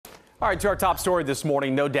All right, to our top story this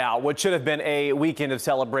morning, no doubt. What should have been a weekend of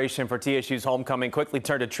celebration for TSU's homecoming quickly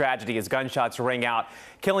turned to tragedy as gunshots rang out,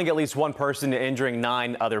 killing at least one person and injuring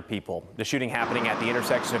 9 other people. The shooting happening at the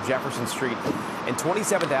intersection of Jefferson Street and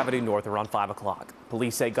 27th Avenue North around 5 o'clock.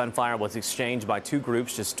 Police say gunfire was exchanged by 2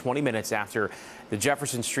 groups just 20 minutes after the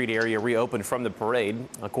Jefferson Street area reopened from the parade.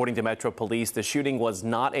 According to Metro Police, the shooting was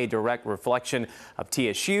not a direct reflection of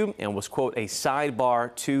TSU and was, quote, a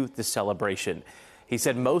sidebar to the celebration. He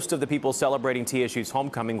said most of the people celebrating TSU's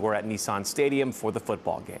homecoming were at Nissan Stadium for the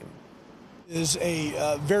football game. It is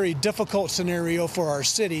a very difficult scenario for our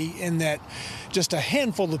city in that just a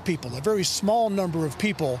handful of people, a very small number of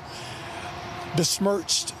people,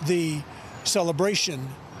 besmirched the celebration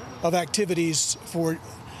of activities for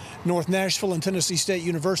North Nashville and Tennessee State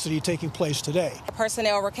University taking place today.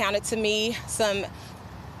 Personnel recounted to me some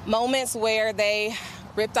moments where they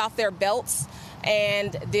ripped off their belts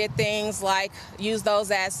and did things like use those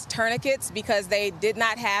as tourniquets because they did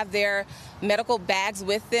not have their medical bags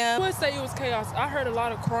with them. I would say it was chaos. I heard a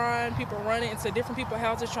lot of crying, people running into different people's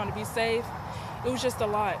houses trying to be safe. It was just a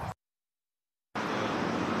lot.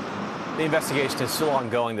 The investigation is still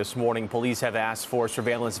ongoing this morning. Police have asked for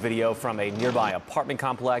surveillance video from a nearby apartment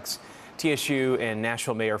complex. TSU and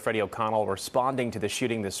Nashville Mayor Freddie O'Connell responding to the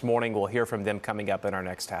shooting this morning. We'll hear from them coming up in our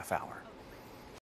next half hour.